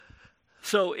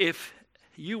So if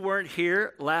you weren't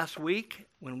here last week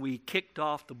when we kicked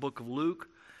off the book of Luke,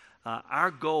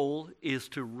 our goal is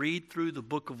to read through the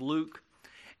book of Luke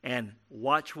and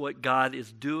watch what God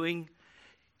is doing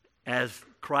as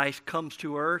Christ comes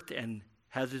to earth and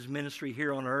has his ministry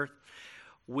here on earth.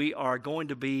 We are going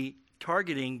to be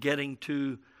targeting getting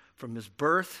to from his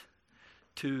birth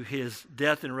to his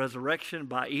death and resurrection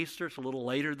by Easter. It's a little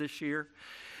later this year.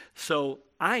 So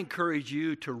I encourage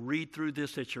you to read through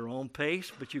this at your own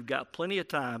pace, but you've got plenty of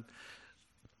time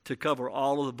to cover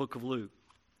all of the book of Luke.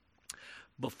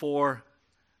 Before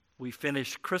we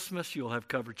finish Christmas, you'll have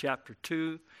covered chapter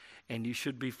 2, and you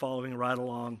should be following right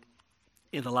along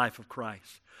in the life of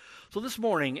Christ. So this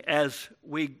morning, as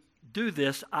we do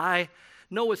this, I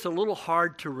know it's a little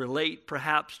hard to relate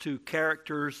perhaps to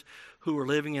characters who are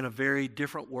living in a very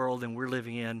different world than we're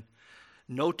living in.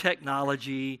 No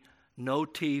technology, no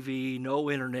TV, no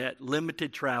internet,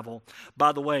 limited travel.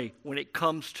 By the way, when it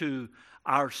comes to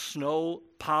our snow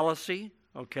policy,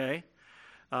 okay,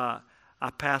 I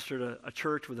pastored a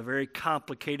church with a very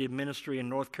complicated ministry in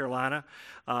North Carolina.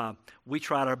 We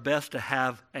tried our best to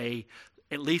have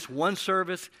at least one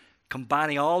service,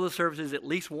 combining all the services, at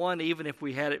least one, even if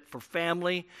we had it for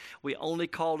family. We only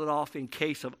called it off in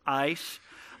case of ice.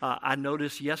 I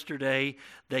noticed yesterday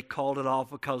they called it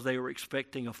off because they were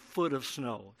expecting a foot of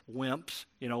snow. Wimps,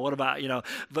 what about,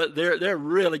 but they're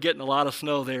really getting a lot of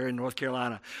snow there in North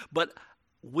Carolina. But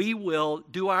we will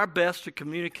do our best to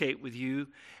communicate with you,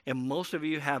 and most of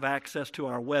you have access to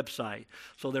our website.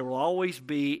 So there will always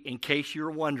be, in case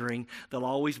you're wondering, there'll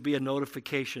always be a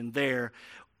notification there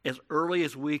as early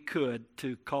as we could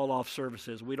to call off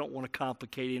services. We don't want to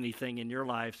complicate anything in your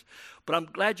lives. But I'm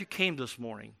glad you came this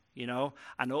morning.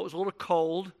 I know it was a little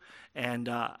cold, and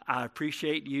I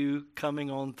appreciate you coming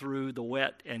on through the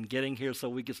wet and getting here so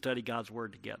we can study God's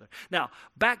Word together. Now,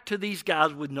 back to these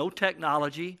guys with no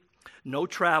technology, no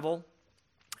travel,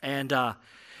 and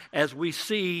as we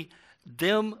see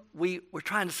them, we're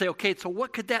trying to say, okay, so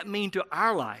what could that mean to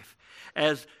our life?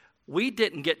 As we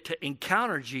didn't get to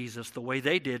encounter Jesus the way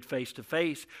they did face to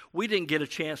face. We didn't get a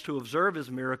chance to observe his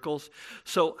miracles.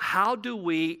 So how do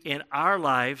we in our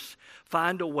lives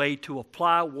find a way to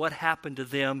apply what happened to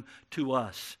them to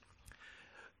us?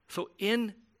 So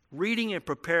in reading and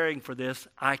preparing for this,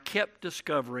 I kept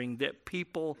discovering that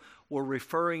people were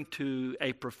referring to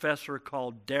a professor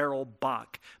called Darrell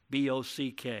Bock,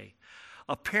 B-O-C-K.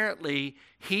 Apparently,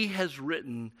 he has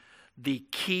written the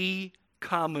key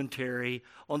commentary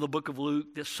on the book of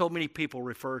Luke that so many people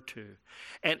refer to.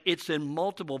 And it's in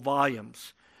multiple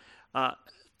volumes.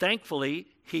 Thankfully,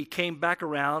 he came back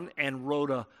around and wrote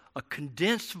a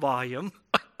condensed volume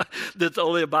that's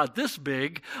only about this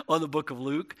big on the book of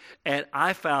Luke. And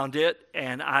I found it,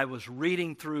 and I was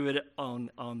reading through it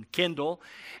on Kindle.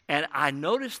 And I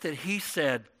noticed that he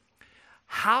said,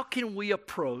 how can we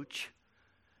approach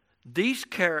these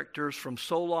characters from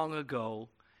so long ago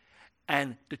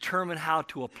and determine how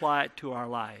to apply it to our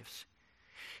lives?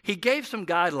 He gave some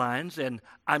guidelines, and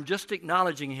I'm just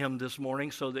acknowledging him this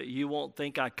morning so that you won't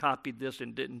think I copied this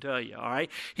and didn't tell you, all right?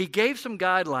 He gave some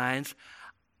guidelines.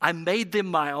 I made them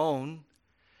my own,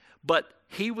 but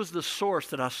he was the source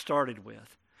that I started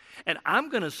with. And I'm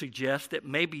going to suggest that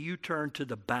maybe you turn to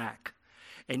the back,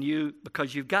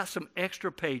 because you've got some extra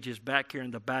pages back here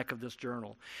in the back of this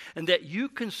journal, and that you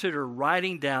consider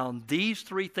writing down these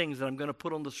 3 things that I'm going to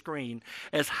put on the screen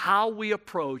as how we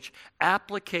approach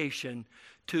application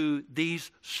to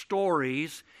these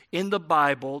stories in the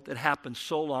Bible that happened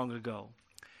so long ago.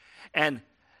 And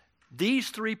these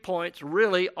 3 points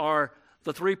really are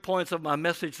the 3 points of my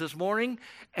message this morning,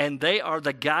 and they are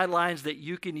the guidelines that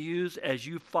you can use as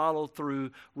you follow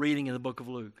through reading in the book of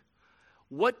Luke.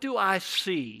 What do I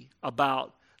see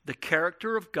about the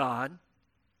character of God?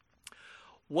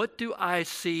 What do I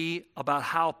see about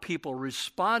how people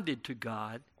responded to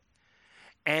God?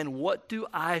 And what do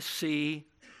I see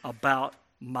about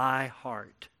my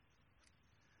heart?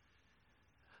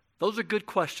 Those are good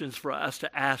questions for us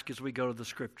to ask as we go to the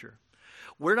Scripture.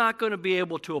 We're not going to be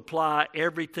able to apply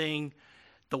everything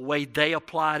the way they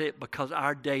applied it because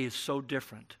our day is so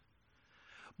different.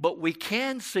 But we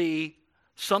can see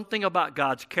something about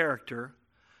God's character,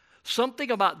 something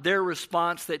about their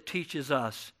response that teaches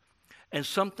us, and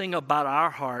something about our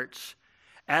hearts,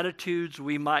 attitudes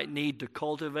we might need to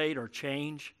cultivate or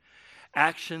change,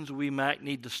 actions we might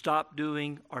need to stop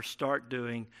doing or start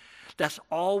doing. That's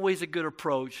always a good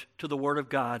approach to the Word of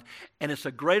God, and it's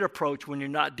a great approach when you're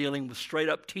not dealing with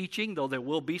straight-up teaching, though there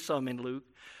will be some in Luke,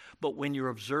 but when you're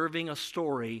observing a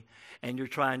story and you're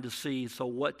trying to see, so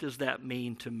what does that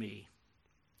mean to me?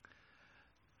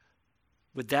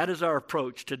 But that is our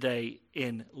approach today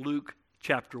in Luke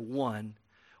chapter 1.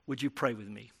 Would you pray with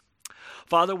me?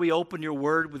 Father, we open your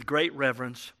word with great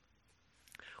reverence.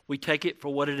 We take it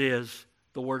for what it is,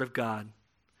 the word of God.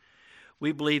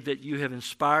 We believe that you have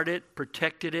inspired it,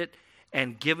 protected it,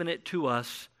 and given it to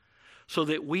us so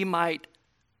that we might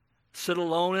sit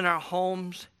alone in our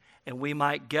homes and we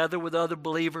might gather with other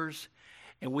believers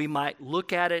and we might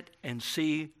look at it and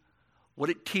see what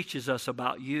it teaches us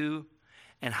about you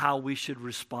and how we should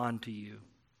respond to you.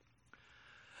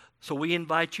 So we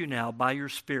invite you now by your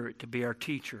Spirit to be our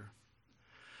teacher.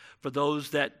 For those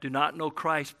that do not know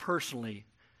Christ personally,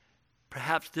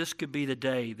 perhaps this could be the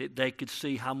day that they could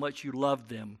see how much you love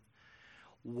them,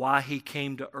 why he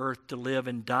came to earth to live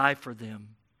and die for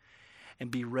them,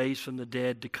 and be raised from the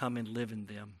dead to come and live in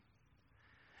them.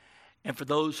 And for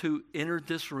those who entered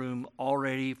this room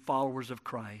already followers of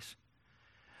Christ,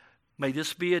 may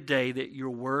this be a day that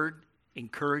your word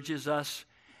encourages us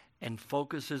and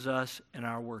focuses us in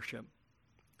our worship.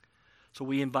 So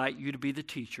we invite you to be the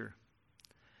teacher.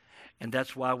 And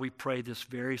that's why we pray this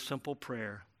very simple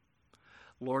prayer.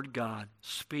 Lord God,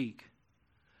 speak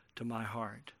to my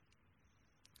heart.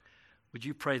 Would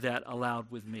you pray that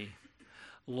aloud with me?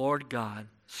 Lord God,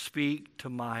 speak to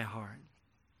my heart.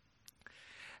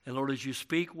 And Lord, as you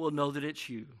speak, we'll know that it's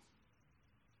you.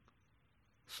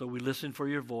 So we listen for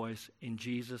your voice in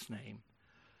Jesus' name.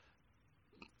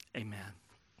 Amen.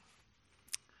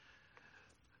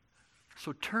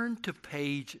 So turn to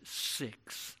page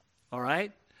 6, all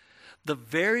right? The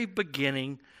very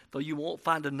beginning, though you won't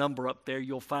find a number up there,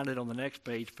 you'll find it on the next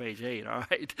page, page 8, all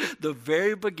right? The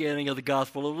very beginning of the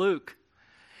Gospel of Luke.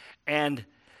 And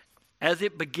as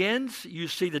it begins, you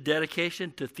see the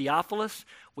dedication to Theophilus.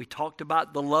 We talked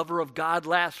about the lover of God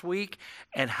last week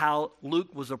and how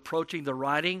Luke was approaching the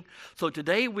writing. So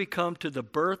today we come to the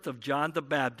birth of John the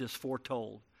Baptist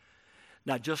foretold.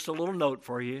 Now, just a little note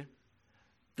for you.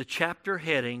 The chapter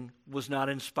heading was not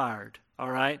inspired,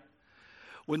 all right?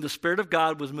 When the Spirit of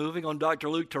God was moving on Dr.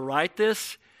 Luke to write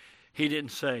this, he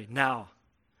didn't say, now,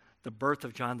 the birth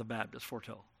of John the Baptist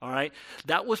foretold. All right?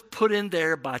 That was put in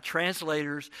there by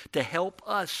translators to help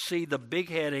us see the big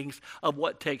headings of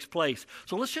what takes place.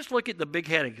 So let's just look at the big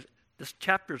headings. This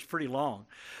chapter is pretty long.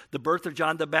 The birth of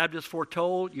John the Baptist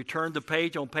foretold. You turn the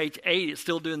page. On page 8, it's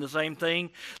still doing the same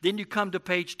thing. Then you come to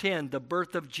page 10, the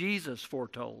birth of Jesus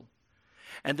foretold.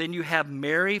 And then you have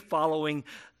Mary following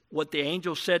what the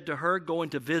angel said to her, going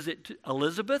to visit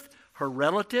Elizabeth, her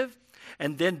relative.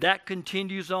 And then that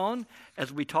continues on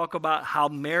as we talk about how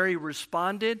Mary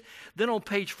responded. Then on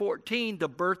page 14, the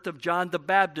birth of John the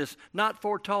Baptist, not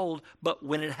foretold, but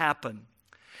when it happened.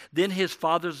 Then his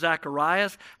father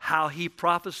Zacharias, how he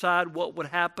prophesied what would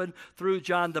happen through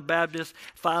John the Baptist.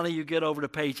 Finally, you get over to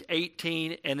page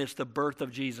 18, and it's the birth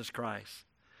of Jesus Christ.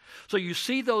 So you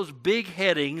see those big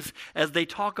headings as they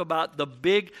talk about the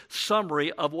big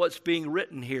summary of what's being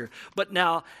written here. But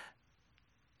now,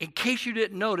 in case you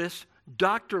didn't notice,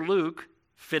 Dr. Luke,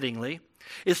 fittingly,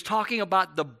 is talking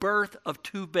about the birth of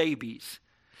two babies.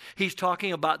 He's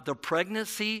talking about the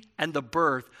pregnancy and the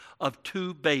birth of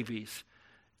two babies.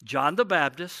 John the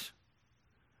Baptist.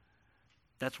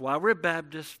 That's why we're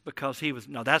Baptists, because he was,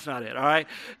 no, that's not it, all right?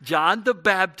 John the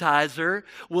Baptizer.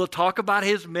 We'll talk about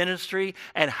his ministry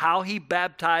and how he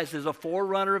baptized as a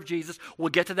forerunner of Jesus. We'll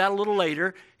get to that a little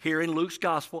later here in Luke's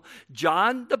gospel.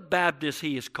 John the Baptist,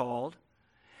 he is called.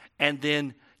 And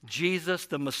then Jesus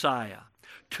the Messiah.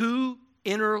 Two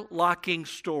interlocking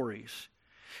stories.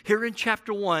 Here in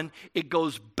chapter 1, it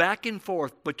goes back and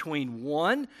forth between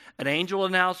one, an angel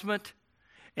announcement,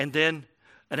 and then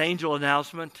an angel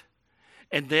announcement,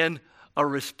 and then a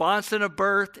response and a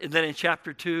birth, and then in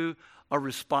chapter 2, a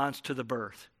response to the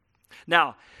birth.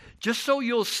 Now, just so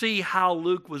you'll see how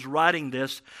Luke was writing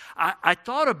this, I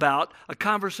thought about a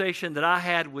conversation that I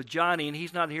had with Johnny, and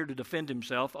he's not here to defend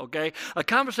himself, okay? A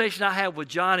conversation I had with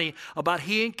Johnny about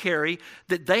he and Carrie,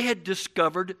 that they had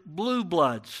discovered Blue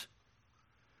Bloods.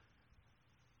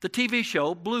 The TV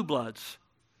show, Blue Bloods.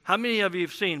 How many of you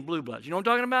have seen Blue Bloods? You know what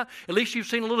I'm talking about? At least you've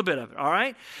seen a little bit of it, all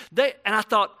right? And I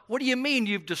thought, what do you mean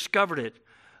you've discovered it?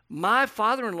 My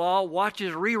father-in-law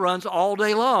watches reruns all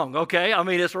day long, okay? I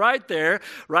mean, it's right there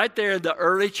in the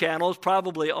early channels,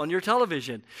 probably on your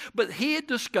television. But he had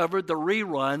discovered the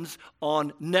reruns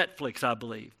on Netflix, I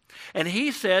believe. And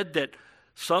he said that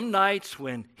some nights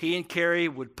when he and Carrie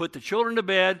would put the children to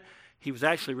bed, he was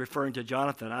actually referring to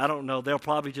Jonathan. I don't know. They'll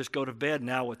probably just go to bed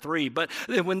now with 3. But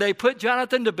when they put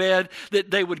Jonathan to bed,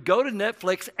 that they would go to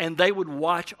Netflix and they would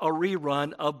watch a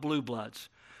rerun of Blue Bloods.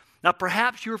 Now,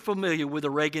 perhaps you're familiar with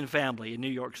the Reagan family in New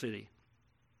York City.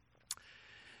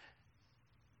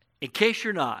 In case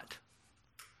you're not,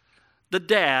 the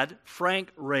dad,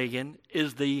 Frank Reagan,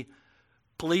 is the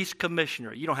police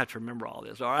commissioner. You don't have to remember all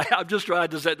this, all right? I'm just trying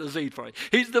to set the scene for you.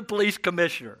 He's the police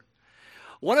commissioner.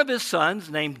 One of his sons,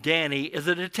 named Danny, is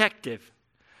a detective.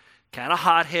 Kind of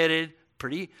hot-headed,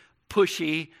 pretty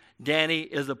pushy. Danny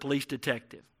is a police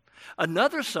detective.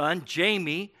 Another son,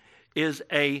 Jamie, is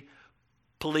a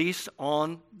police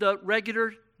on the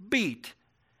regular beat.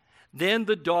 Then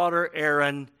the daughter,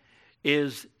 Erin,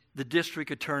 is the district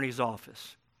attorney's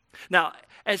office. Now,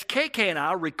 as KK and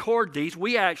I record these,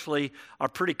 we actually are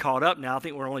pretty caught up now. I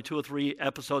think we're only 2 or 3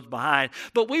 episodes behind.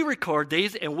 But we record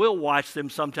these, and we'll watch them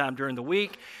sometime during the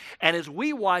week. And as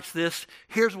we watch this,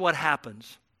 here's what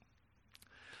happens.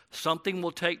 Something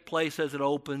will take place as it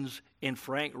opens in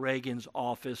Frank Reagan's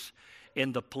office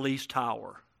in the police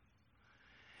tower.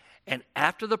 And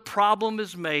after the problem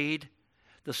is made,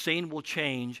 the scene will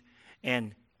change,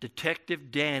 and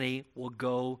Detective Danny will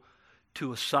go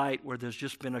to a site where there's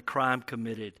just been a crime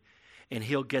committed, and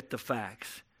he'll get the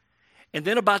facts. And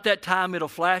then about that time, it'll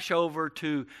flash over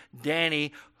to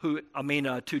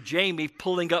to Jamie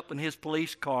pulling up in his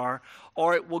police car,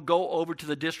 or it will go over to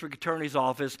the district attorney's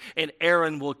office, and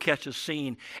Erin will catch a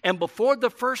scene. And before the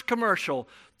first commercial,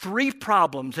 3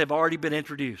 problems have already been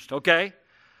introduced, okay?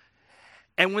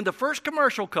 And when the first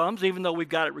commercial comes, even though we've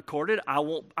got it recorded, I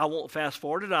won't fast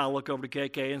forward it. I'll look over to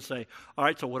KK and say, all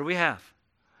right, so what do we have?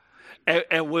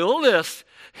 And we'll list,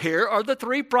 here are the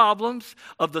 3 problems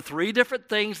of the 3 different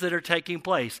things that are taking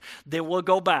place. Then we'll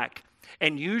go back.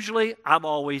 And usually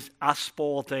I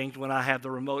spoil things when I have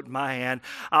the remote in my hand.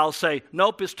 I'll say,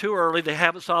 nope, it's too early. They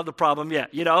haven't solved the problem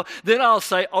yet. Then I'll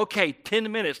say, okay,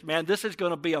 10 minutes, man. This is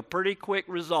going to be a pretty quick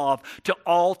resolve to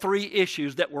all 3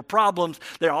 issues that were problems.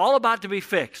 They're all about to be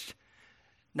fixed.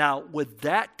 Now, with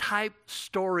that type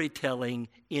storytelling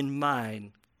in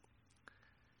mind,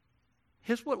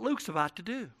 here's what Luke's about to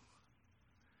do.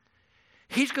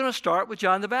 He's going to start with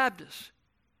John the Baptist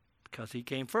because he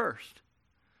came first.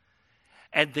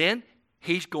 And then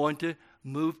he's going to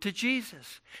move to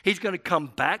Jesus. He's going to come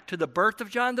back to the birth of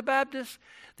John the Baptist.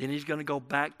 Then he's going to go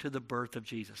back to the birth of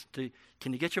Jesus.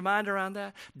 Can you get your mind around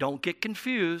that? Don't get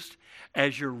confused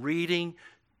as you're reading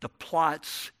the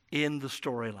plots in the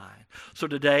storyline. So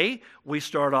today we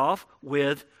start off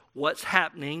with what's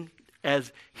happening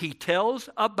as he tells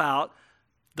about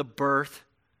the birth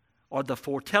or the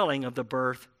foretelling of the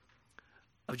birth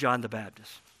of John the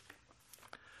Baptist.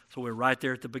 So we're right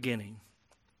there at the beginning.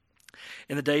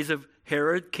 In the days of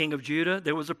Herod, king of Judah,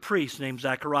 there was a priest named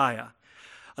Zechariah,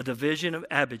 a division of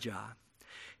Abijah.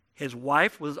 His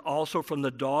wife was also from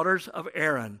the daughters of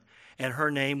Aaron, and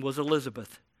her name was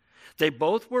Elizabeth. They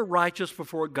both were righteous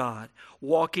before God,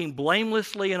 walking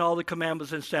blamelessly in all the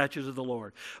commandments and statutes of the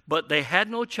Lord. But they had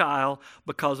no child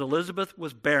because Elizabeth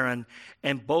was barren,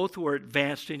 and both were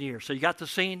advanced in years. So you got the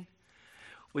scene?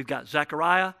 We've got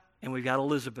Zechariah and we've got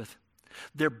Elizabeth.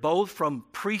 They're both from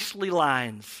priestly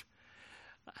lines.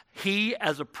 He,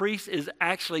 as a priest, is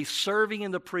actually serving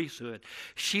in the priesthood.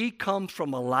 She comes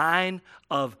from a line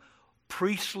of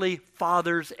priestly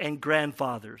fathers and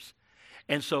grandfathers.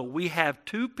 And so we have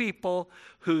 2 people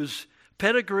whose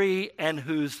pedigree and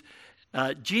whose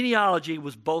genealogy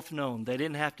was both known. They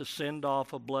didn't have to send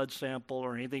off a blood sample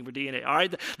or anything for DNA. All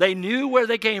right? They knew where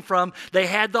they came from. They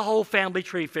had the whole family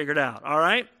tree figured out. All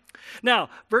right? Now,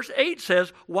 verse 8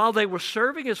 says, while they were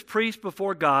serving as priests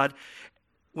before God,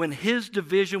 when his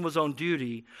division was on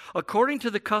duty, according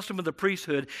to the custom of the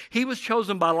priesthood, he was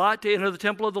chosen by lot to enter the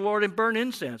temple of the Lord and burn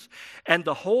incense. And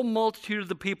the whole multitude of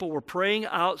the people were praying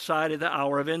outside at the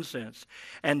hour of incense.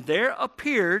 And there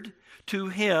appeared to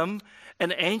him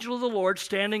an angel of the Lord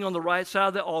standing on the right side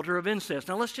of the altar of incense.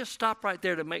 Now let's just stop right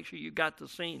there to make sure you got the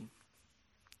scene.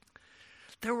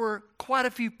 There were quite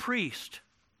a few priests,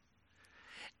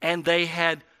 and they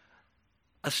had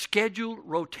a scheduled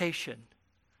rotation.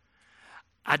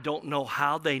 I don't know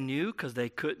how they knew because they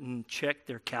couldn't check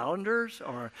their calendars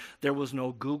or there was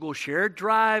no Google shared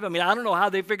drive. I don't know how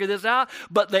they figured this out,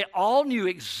 but they all knew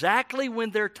exactly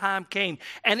when their time came.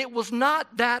 And it was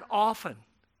not that often.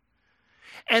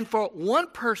 And for one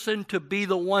person to be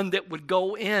the one that would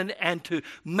go in and to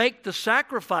make the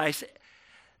sacrifice,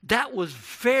 that was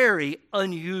very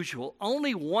unusual.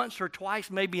 Only once or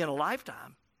twice, maybe in a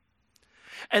lifetime.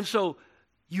 And so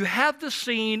you have the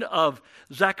scene of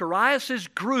Zacharias'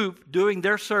 group doing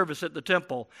their service at the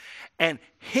temple and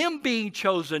him being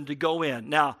chosen to go in.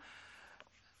 Now,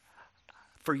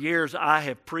 for years I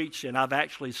have preached and I've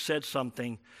actually said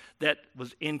something that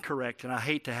was incorrect, and I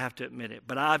hate to have to admit it,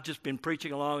 but I've just been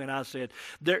preaching along and I said,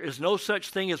 there is no such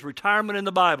thing as retirement in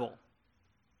the Bible.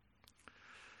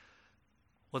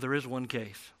 Well, there is one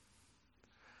case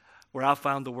where I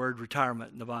found the word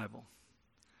retirement in the Bible.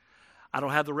 I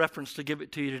don't have the reference to give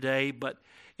it to you today, but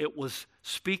it was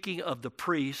speaking of the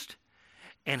priest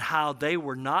and how they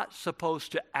were not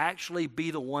supposed to actually be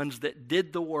the ones that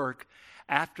did the work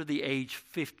after the age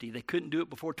 50. They couldn't do it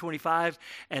before 25,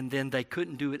 and then they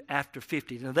couldn't do it after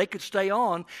 50. Now, they could stay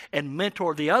on and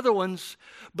mentor the other ones,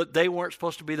 but they weren't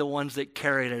supposed to be the ones that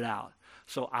carried it out.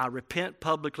 So I repent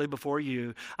publicly before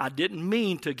you. I didn't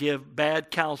mean to give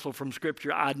bad counsel from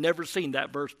Scripture. I'd never seen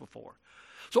that verse before.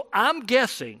 So I'm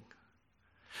guessing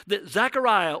that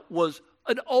Zechariah was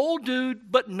an old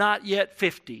dude, but not yet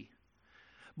 50.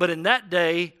 But in that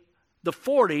day, the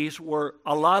 40s were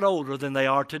a lot older than they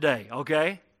are today,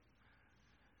 okay?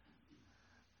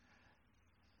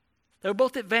 They were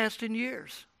both advanced in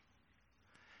years.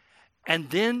 And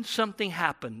then something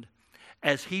happened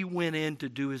as he went in to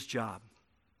do his job.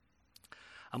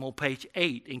 I'm on page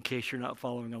 8 in case you're not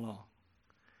following along.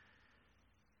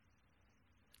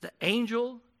 An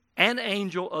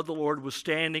angel of the Lord was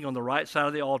standing on the right side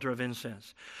of the altar of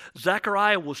incense.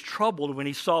 Zechariah was troubled when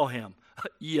he saw him.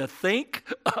 You think?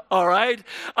 All right?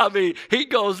 I mean, he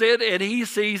goes in and he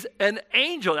sees an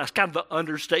angel. That's kind of the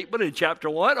understatement in chapter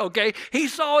 1, okay? He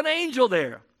saw an angel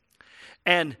there.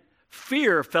 And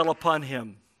fear fell upon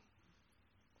him.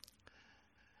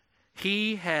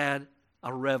 He had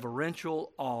a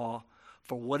reverential awe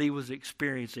for what he was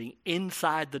experiencing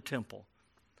inside the temple.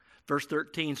 Verse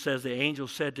 13 says, the angel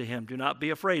said to him, do not be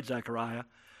afraid, Zechariah,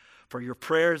 for your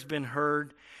prayer has been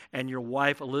heard, and your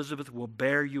wife Elizabeth will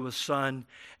bear you a son,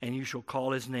 and you shall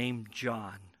call his name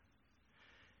John.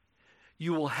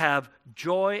 You will have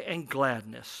joy and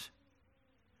gladness,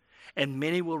 and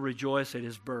many will rejoice at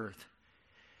his birth.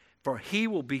 For he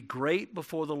will be great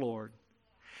before the Lord.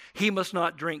 He must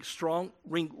not drink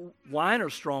wine or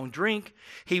strong drink.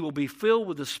 He will be filled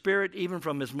with the Spirit even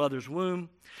from his mother's womb.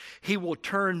 He will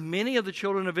turn many of the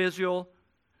children of Israel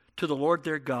to the Lord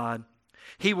their God.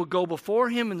 He will go before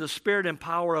him in the spirit and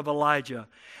power of Elijah,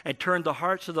 and turn the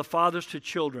hearts of the fathers to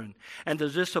children, and the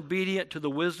disobedient to the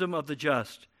wisdom of the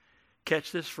just.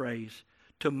 Catch this phrase,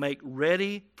 to make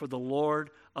ready for the Lord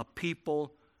a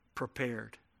people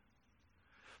prepared.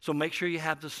 So make sure you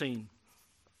have the scene.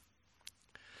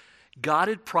 God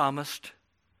had promised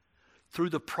through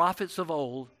the prophets of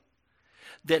old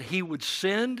that he would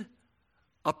send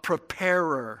a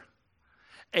preparer,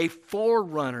 a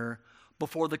forerunner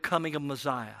before the coming of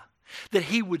Messiah. That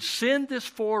he would send this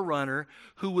forerunner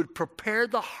who would prepare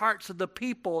the hearts of the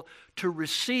people to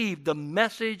receive the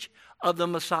message of the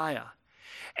Messiah.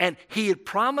 And he had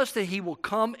promised that he will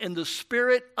come in the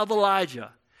spirit of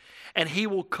Elijah. And he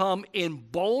will come in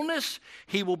boldness.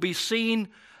 He will be seen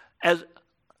as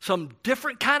some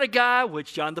different kind of guy,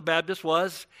 which John the Baptist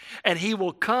was. And he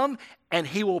will come and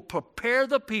he will prepare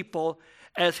the people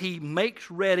as he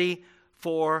makes ready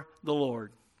for the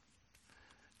Lord.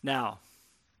 Now,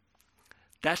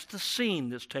 that's the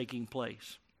scene that's taking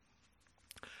place.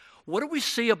 What do we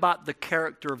see about the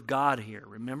character of God here?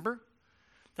 Remember?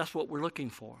 That's what we're looking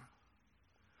for.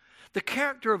 The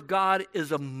character of God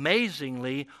is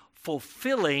amazingly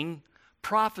fulfilling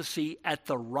prophecy at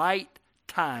the right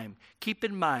time. Keep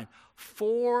in mind,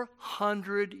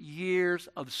 400 years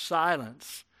of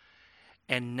silence,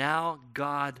 and now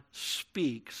God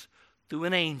speaks through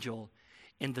an angel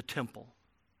in the temple.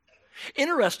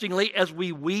 Interestingly, as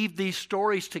we weave these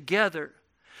stories together,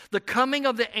 the coming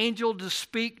of the angel to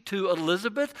speak to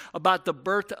Elizabeth about the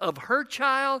birth of her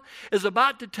child is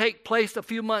about to take place a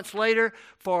few months later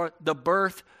for the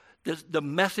birth, the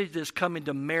message that's coming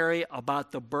to Mary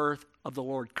about the birth of the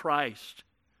Lord Christ.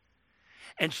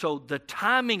 And so the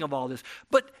timing of all this.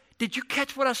 But did you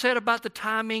catch what I said about the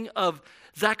timing of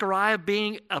Zechariah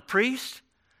being a priest?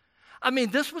 I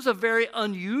mean, this was a very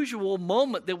unusual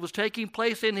moment that was taking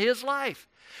place in his life.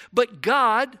 But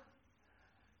God,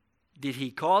 did he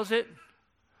cause it?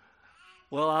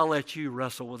 Well, I'll let you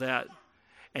wrestle with that.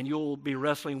 And you'll be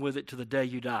wrestling with it to the day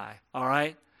you die. All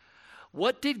right?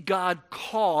 What did God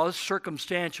cause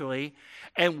circumstantially?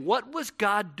 And what was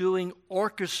God doing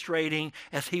orchestrating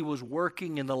as he was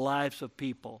working in the lives of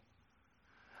people?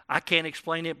 I can't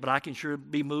explain it, but I can sure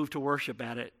be moved to worship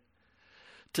at it.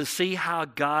 To see how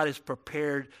God has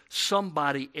prepared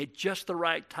somebody at just the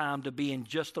right time to be in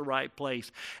just the right place.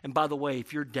 And by the way,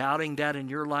 if you're doubting that in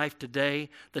your life today,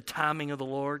 the timing of the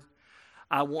Lord,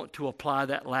 I want to apply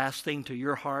that last thing to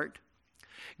your heart.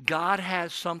 God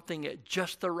has something at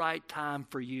just the right time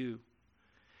for you.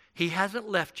 He hasn't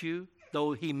left you,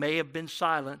 though he may have been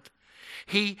silent.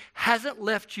 He hasn't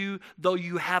left you, though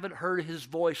you haven't heard his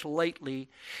voice lately.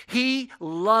 He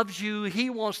loves you. He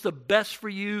wants the best for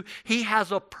you. He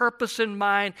has a purpose in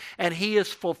mind, and he is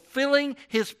fulfilling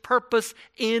his purpose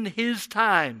in his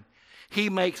time. He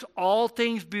makes all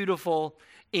things beautiful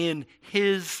in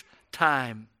His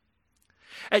time.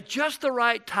 At just the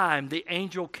right time, the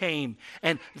angel came,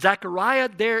 and Zechariah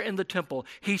there in the temple,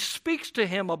 he speaks to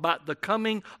him about the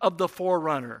coming of the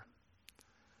forerunner.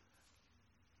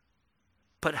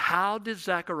 But how did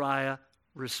Zechariah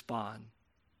respond?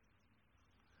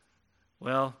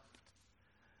 Well,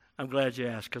 I'm glad you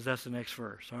asked, because that's the next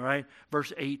verse, all right?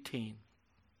 Verse 18.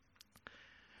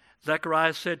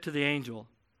 Zechariah said to the angel,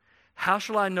 "How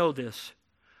shall I know this?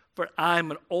 For I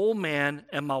am an old man,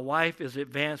 and my wife is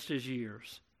advanced as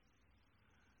years."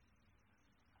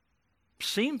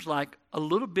 Seems like a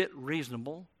little bit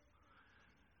reasonable.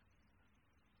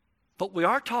 But we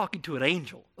are talking to an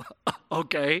angel,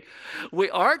 okay? We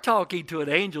are talking to an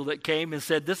angel that came and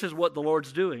said, this is what the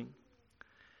Lord's doing.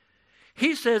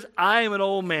 He says, I am an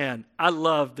old man. I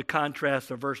love the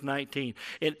contrast of verse 19.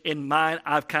 In mine,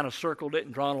 I've kind of circled it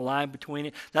and drawn a line between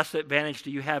it. That's the advantage to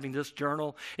you having this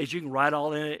journal, is you can write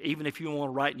all in it, even if you want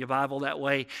to write in your Bible that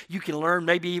way. You can learn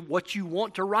maybe what you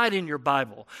want to write in your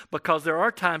Bible, because there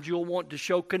are times you'll want to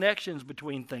show connections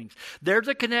between things. There's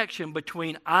a connection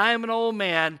between I am an old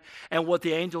man and what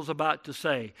the angel's about to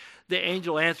say. The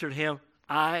angel answered him,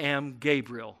 I am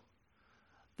Gabriel.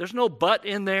 There's no but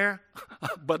in there,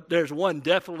 but there's one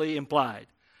definitely implied.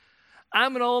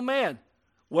 I'm an old man.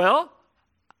 Well,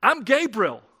 I'm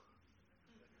Gabriel.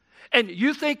 And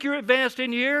you think you're advanced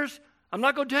in years? I'm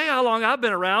not going to tell you how long I've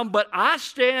been around, but I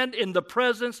stand in the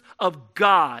presence of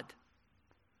God.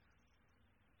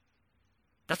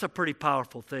 That's a pretty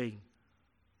powerful thing.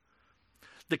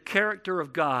 The character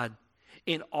of God,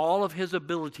 in all of His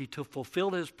ability to fulfill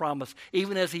His promise,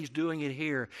 even as He's doing it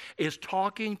here, is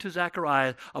talking to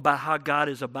Zechariah about how God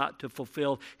is about to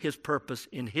fulfill His purpose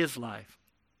in his life.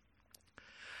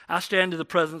 I stand in the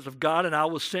presence of God, and I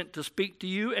was sent to speak to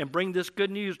you and bring this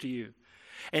good news to you.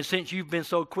 And since you've been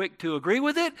so quick to agree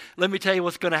with it, let me tell you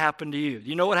what's going to happen to you.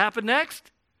 You know what happened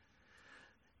next?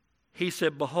 He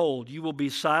said, behold, you will be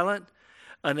silent,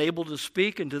 unable to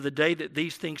speak until the day that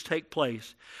these things take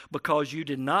place, because you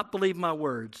did not believe my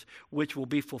words, which will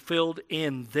be fulfilled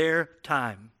in their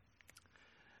time.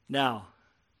 Now,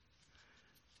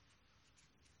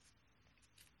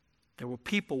 there were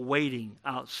people waiting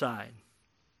outside.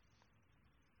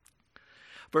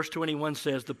 Verse 21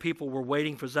 says, the people were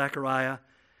waiting for Zechariah.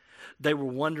 They were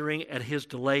wondering at his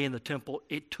delay in the temple.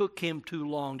 It took him too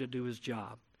long to do his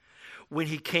job. When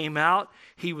he came out,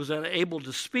 he was unable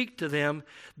to speak to them.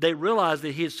 They realized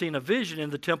that he had seen a vision in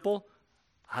the temple.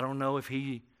 I don't know if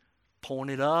he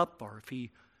pointed up or if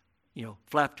he,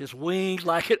 flapped his wings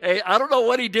like it. I don't know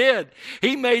what he did.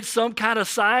 He made some kind of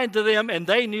sign to them, and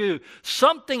they knew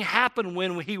something happened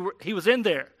when he was in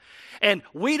there. And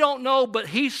we don't know, but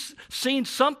he's seen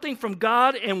something from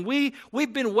God, and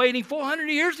we've been waiting 400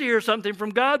 years to hear something from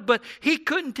God, but he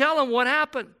couldn't tell them what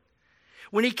happened.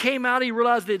 When he came out, he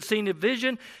realized they had seen a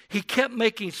vision. He kept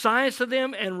making signs to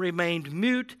them and remained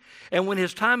mute. And when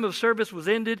his time of service was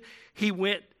ended, he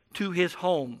went to his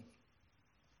home.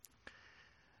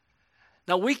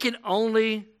 Now, we can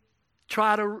only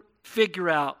try to figure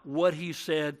out what he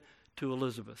said to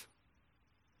Elizabeth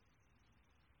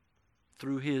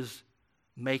through his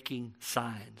making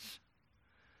signs.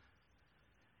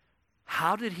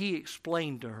 How did he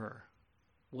explain to her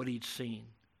what he'd seen?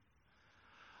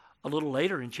 A little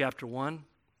later in chapter 1,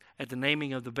 at the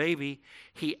naming of the baby,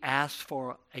 he asked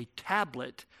for a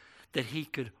tablet that he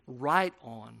could write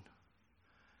on.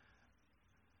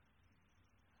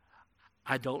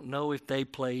 I don't know if they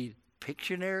played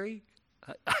Pictionary.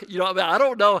 I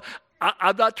don't know.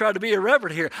 I'm not trying to be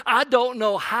irreverent here. I don't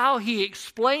know how he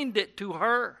explained it to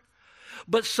her.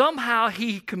 But somehow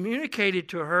he communicated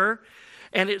to her.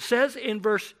 And it says in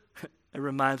verse, it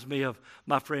reminds me of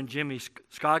my friend Jimmy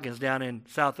Scoggins down in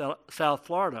South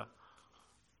Florida.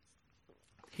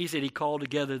 He said he called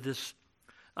together this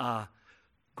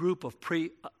group of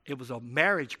it was a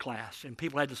marriage class, and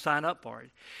people had to sign up for it.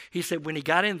 He said when he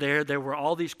got in there were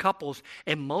all these couples,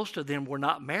 and most of them were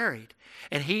not married.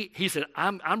 And he said,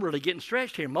 I'm really getting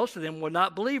stretched here. Most of them were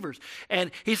not believers.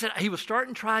 And he said he was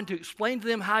trying to explain to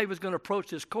them how he was going to approach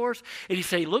this course. And he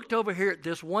said he looked over here at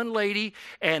this one lady,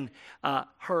 and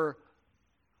her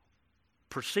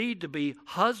perceived to be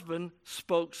husband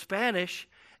spoke Spanish,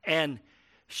 and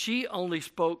she only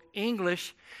spoke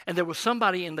English, and there was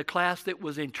somebody in the class that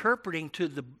was interpreting to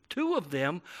the two of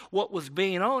them what was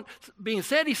being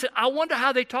said. He said, I wonder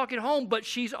how they talk at home, but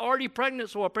she's already pregnant,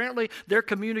 so apparently they're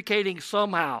communicating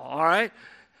somehow, all right?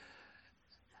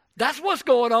 That's what's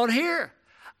going on here.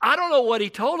 I don't know what he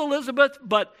told Elizabeth,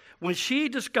 but when she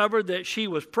discovered that she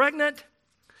was pregnant,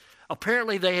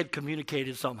 apparently they had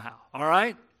communicated somehow, all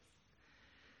right?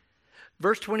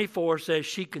 Verse 24 says,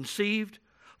 she conceived.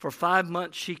 For 5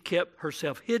 months she kept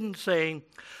herself hidden, saying,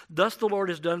 thus the Lord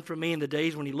has done for me in the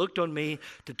days when he looked on me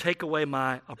to take away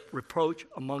my reproach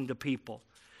among the people.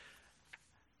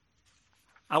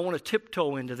 I want to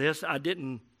tiptoe into this. I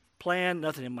didn't plan,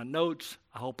 nothing in my notes.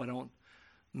 I hope I don't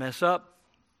mess up.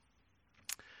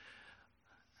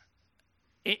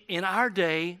 In our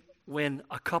day, when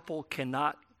a couple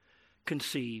cannot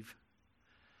conceive,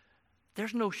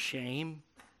 there's no shame,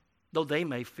 though they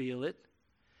may feel it.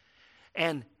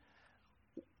 And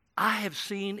I have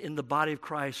seen in the body of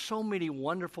Christ so many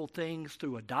wonderful things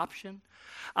through adoption.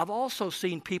 I've also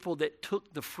seen people that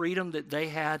took the freedom that they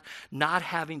had, not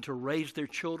having to raise their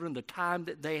children, the time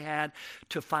that they had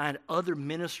to find other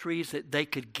ministries that they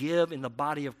could give in the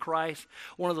body of Christ.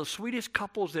 One of the sweetest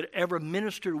couples that ever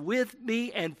ministered with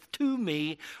me and to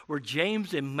me were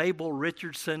James and Mabel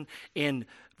Richardson in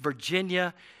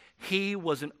Virginia. He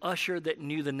was an usher that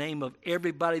knew the name of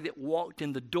everybody that walked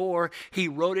in the door. He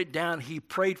wrote it down. He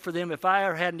prayed for them. If I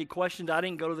ever had any questions, I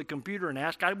didn't go to the computer and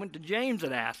ask. I went to James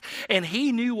and asked. And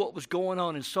he knew what was going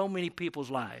on in so many people's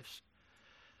lives.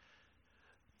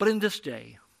 But in this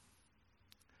day,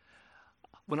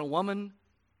 when a woman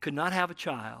could not have a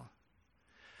child,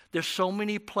 there's so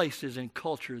many places in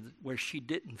culture where she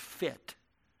didn't fit.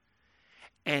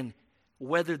 And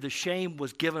whether the shame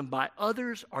was given by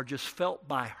others or just felt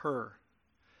by her,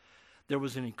 there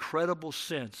was an incredible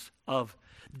sense of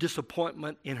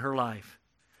disappointment in her life.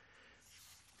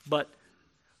 But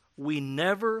we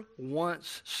never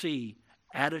once see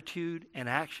attitude and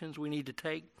actions we need to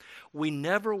take. We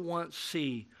never once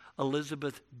see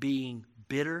Elizabeth being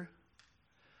bitter.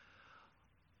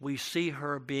 We see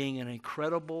her being an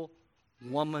incredible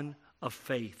woman of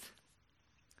faith.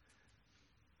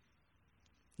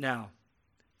 Now,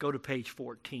 go to page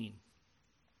 14.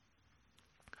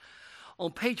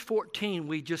 On page 14,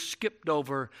 we just skipped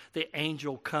over the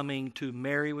angel coming to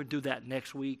Mary. We'll do that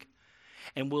next week.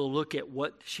 And we'll look at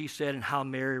what she said and how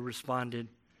Mary responded.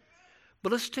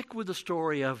 But let's stick with the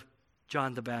story of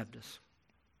John the Baptist.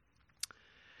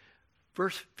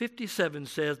 Verse 57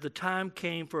 says, the time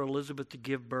came for Elizabeth to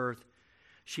give birth.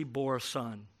 She bore a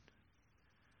son.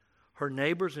 Her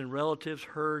neighbors and relatives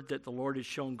heard that the Lord had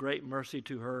shown great mercy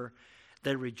to her.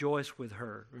 They rejoiced with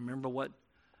her. Remember what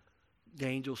the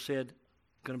angel said?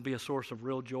 Going to be a source of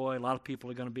real joy. A lot of people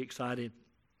are going to be excited.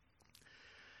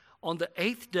 On the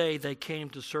 8th day, they came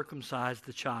to circumcise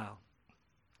the child.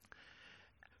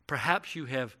 Perhaps you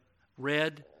have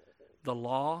read the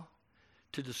law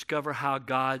to discover how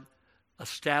God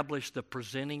established the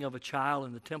presenting of a child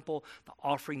in the temple, the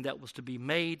offering that was to be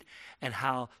made, and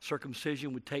how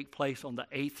circumcision would take place on the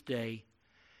 8th day.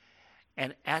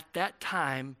 And at that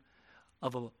time,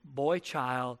 of a boy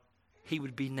child, he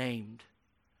would be named.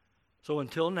 So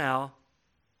until now,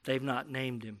 they've not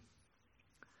named him.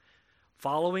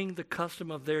 Following the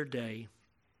custom of their day,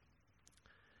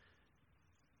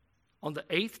 on the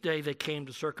 8th day they came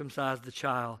to circumcise the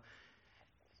child,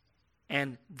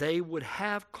 and they would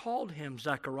have called him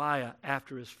Zechariah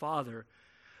after his father,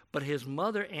 but his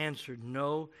mother answered,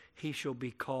 no, he shall be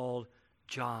called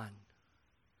John.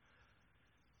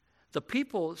 The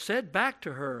people said back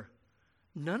to her,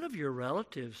 none of your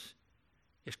relatives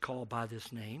is called by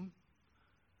this name.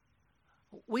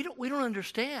 We don't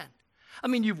understand. I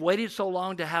mean, you've waited so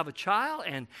long to have a child,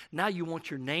 and now you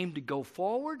want your name to go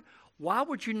forward? Why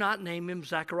would you not name him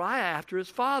Zechariah after his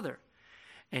father?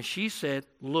 And she said,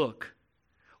 look,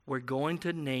 we're going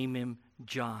to name him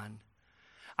John.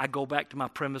 I go back to my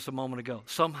premise a moment ago.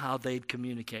 Somehow they'd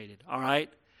communicated, all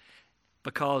right?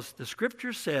 Because the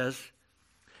scripture says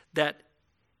that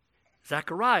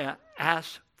Zechariah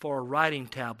asked for a writing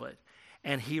tablet,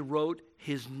 and he wrote,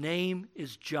 his name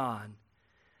is John.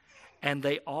 And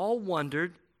they all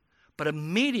wondered, but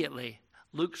immediately,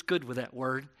 Luke's good with that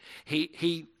word,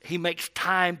 he makes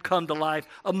time come to life.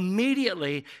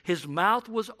 Immediately, his mouth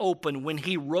was open when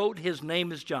he wrote, his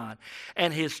name is John.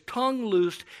 And his tongue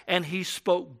loosed, and he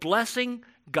spoke, blessing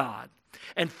God.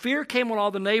 And fear came on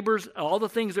all the neighbors, all the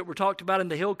things that were talked about in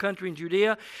the hill country in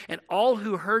Judea, and all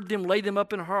who heard them laid them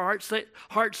up in her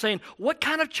heart, saying, what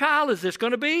kind of child is this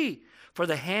going to be? For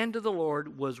the hand of the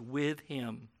Lord was with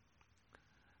him.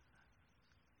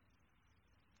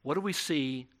 What do we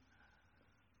see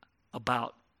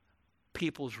about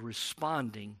people's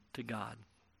responding to God?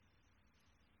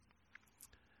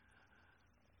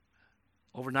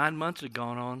 Over 9 months had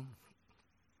gone on.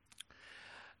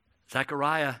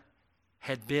 Zechariah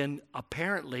had been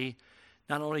apparently,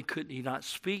 not only couldn't he not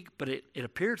speak, but it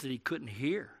appears that he couldn't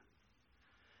hear.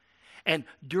 And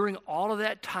during all of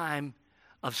that time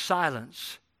of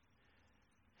silence,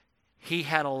 he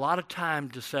had a lot of time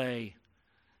to say,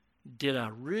 did I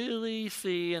really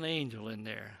see an angel in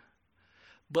there?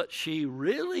 But she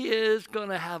really is going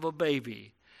to have a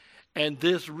baby. And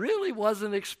this really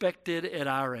wasn't expected at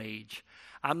our age.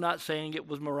 I'm not saying it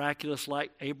was miraculous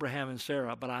like Abraham and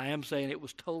Sarah, but I am saying it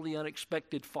was totally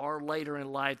unexpected far later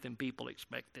in life than people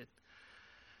expected.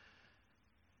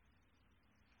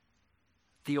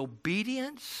 The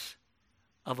obedience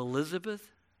of Elizabeth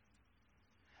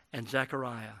and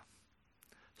Zechariah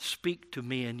speak to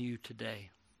me and you today.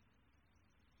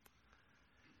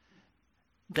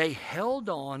 They held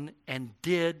on and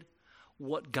did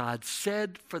what God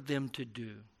said for them to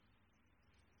do.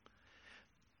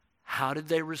 How did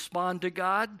they respond to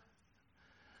God?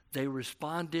 They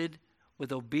responded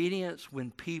with obedience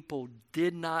when people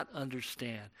did not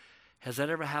understand. Has that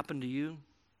ever happened to you?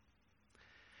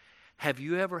 Have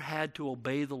you ever had to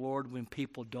obey the Lord when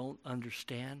people don't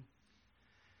understand?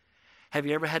 Have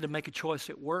you ever had to make a choice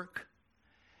at work?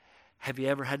 Have you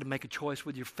ever had to make a choice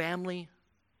with your family?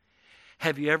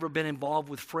 Have you ever been involved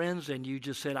with friends and you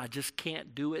just said, I just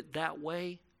can't do it that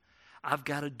way? I've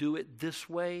got to do it this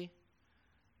way.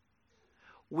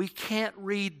 We can't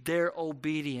read their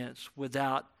obedience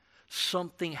without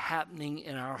something happening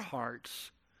in our hearts.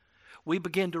 We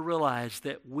begin to realize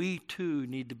that we too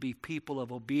need to be people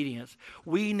of obedience.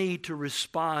 We need to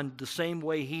respond the same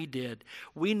way he did.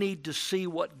 We need to see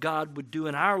what God would do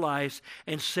in our lives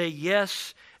and say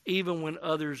yes even when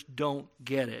others don't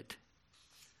get it.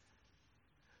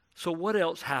 So what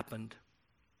else happened?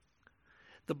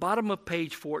 The bottom of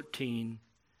page 14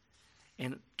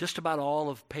 and just about all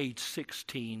of page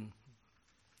 16,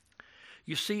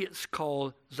 you see it's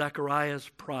called Zechariah's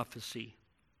prophecy.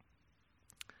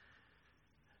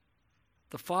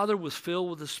 The father was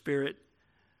filled with the Spirit.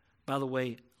 By the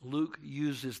way, Luke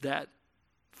uses that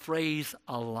phrase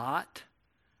a lot,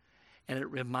 and it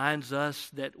reminds us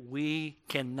that we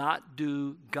cannot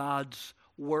do God's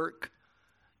work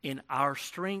in our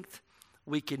strength.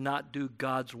 We cannot do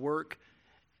God's work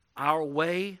our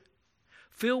way.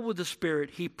 Filled with the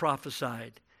Spirit, he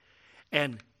prophesied.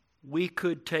 And we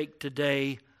could take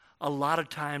today a lot of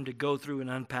time to go through and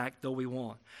unpack, though we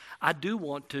won't. I do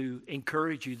want to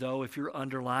encourage you, though, if you're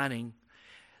underlining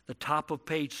the top of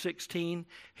page 16,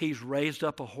 he's raised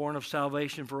up a horn of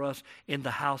salvation for us in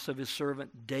the house of his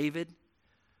servant David.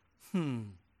 Remember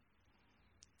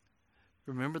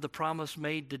the promise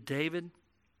made to David?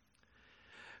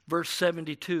 Verse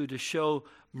 72, to show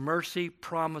mercy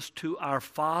promised to our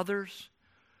fathers.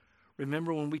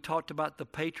 Remember when we talked about the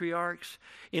patriarchs?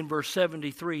 In verse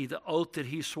 73, the oath that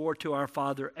he swore to our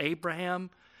father Abraham.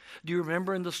 Do you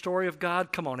remember in the story of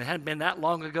God? Come on, it hadn't been that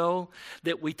long ago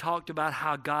that we talked about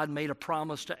how God made a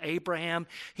promise to Abraham.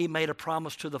 He made a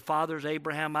promise to the fathers,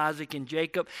 Abraham, Isaac, and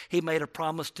Jacob. He made a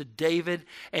promise to David.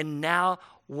 And now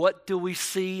what do we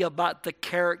see about the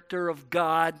character of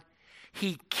God?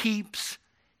 He keeps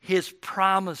his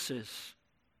promises.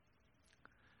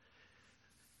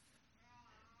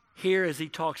 Here, as he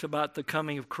talks about the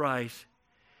coming of Christ,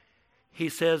 he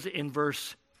says in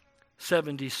verse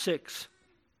 76,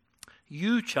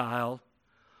 you, child,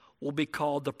 will be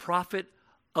called the prophet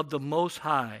of the Most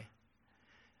High.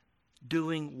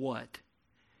 Doing what?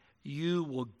 You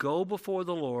will go before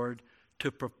the Lord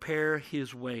to prepare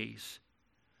his ways.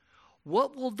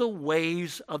 What will the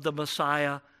ways of the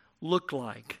Messiah look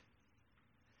like?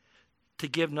 To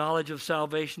give knowledge of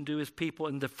salvation to his people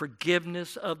and the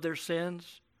forgiveness of their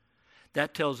sins.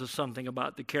 That tells us something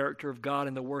about the character of God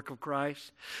and the work of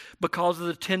Christ. Because of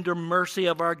the tender mercy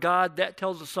of our God, that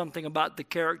tells us something about the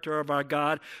character of our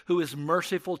God, who is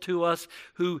merciful to us,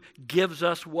 who gives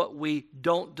us what we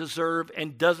don't deserve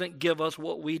and doesn't give us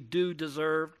what we do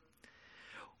deserve.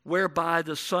 Whereby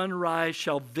the sunrise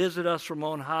shall visit us from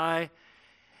on high,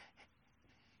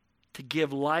 to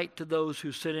give light to those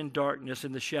who sit in darkness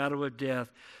in the shadow of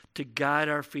death, to guide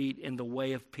our feet in the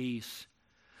way of peace.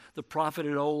 The prophet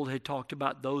of old had talked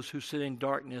about those who sit in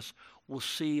darkness will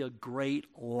see a great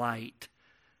light.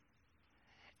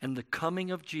 And the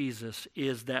coming of Jesus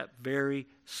is that very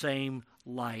same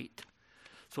light.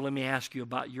 So let me ask you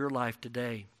about your life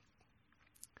today.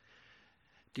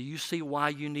 Do you see why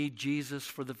you need Jesus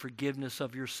for the forgiveness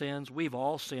of your sins? We've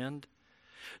all sinned.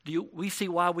 We see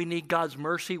why we need God's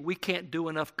mercy? We can't do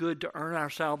enough good to earn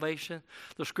our salvation.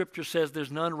 The scripture says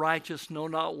there's none righteous, no,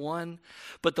 not one.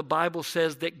 But the Bible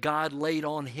says that God laid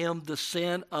on him the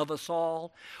sin of us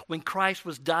all. When Christ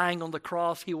was dying on the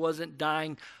cross, he wasn't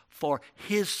dying for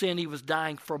his sin. He was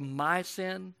dying for my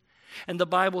sin. And the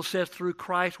Bible says through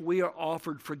Christ we are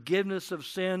offered forgiveness of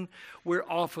sin, we're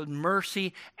offered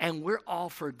mercy, and we're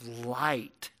offered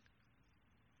light.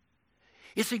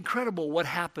 It's incredible what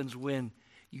happens when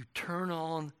you turn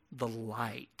on the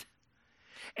light.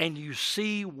 and you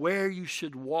see where you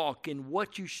should walk and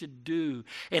what you should do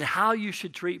and how you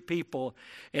should treat people.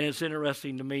 And it's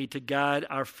interesting to me to guide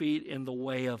our feet in the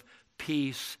way of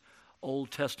peace,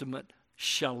 Old Testament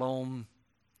shalom.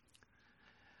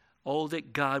 Oh,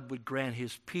 that God would grant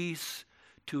his peace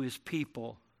to his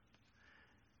people.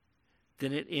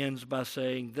 Then it ends by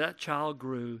saying, that child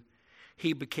grew.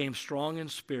 He became strong in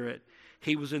spirit.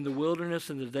 He was in the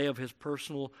wilderness in the day of his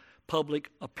personal public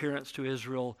appearance to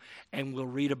Israel, and we'll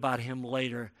read about him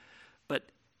later. But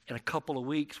in a couple of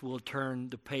weeks, we'll turn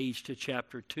the page to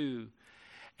chapter 2,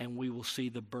 and we will see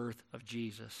the birth of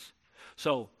Jesus.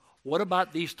 So, what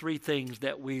about these three things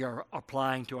that we are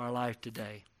applying to our life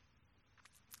today?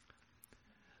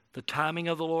 The timing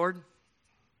of the Lord.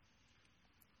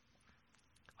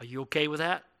 Are you okay with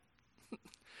that?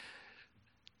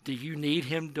 Do you need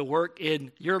him to work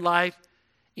in your life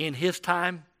in his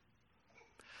time?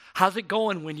 How's it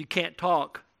going when you can't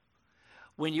talk?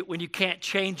 When you can't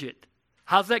change it?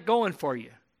 How's that going for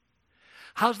you?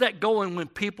 How's that going when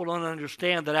people don't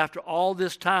understand that after all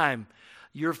this time,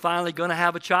 you're finally going to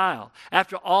have a child?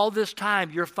 After all this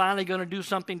time, you're finally going to do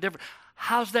something different.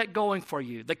 How's that going for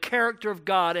you? The character of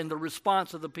God and the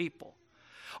response of the people.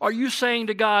 Are you saying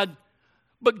to God,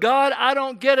 but God, I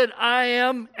don't get it, I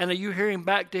am? And are you hearing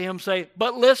back to him say,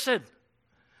 but listen,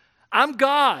 I'm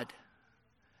God.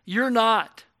 You're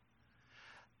not.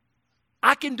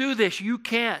 I can do this, you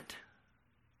can't.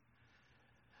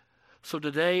 So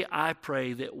today I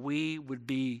pray that we would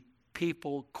be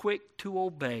people quick to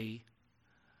obey,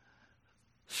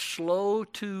 slow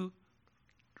to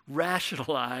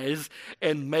rationalize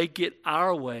and make it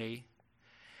our way,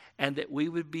 and that we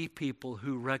would be people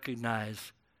who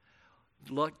recognize,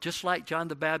 look, just like John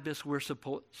the Baptist, we're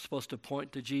supposed to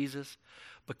point to Jesus,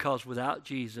 because without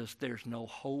Jesus, there's no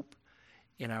hope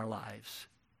in our lives.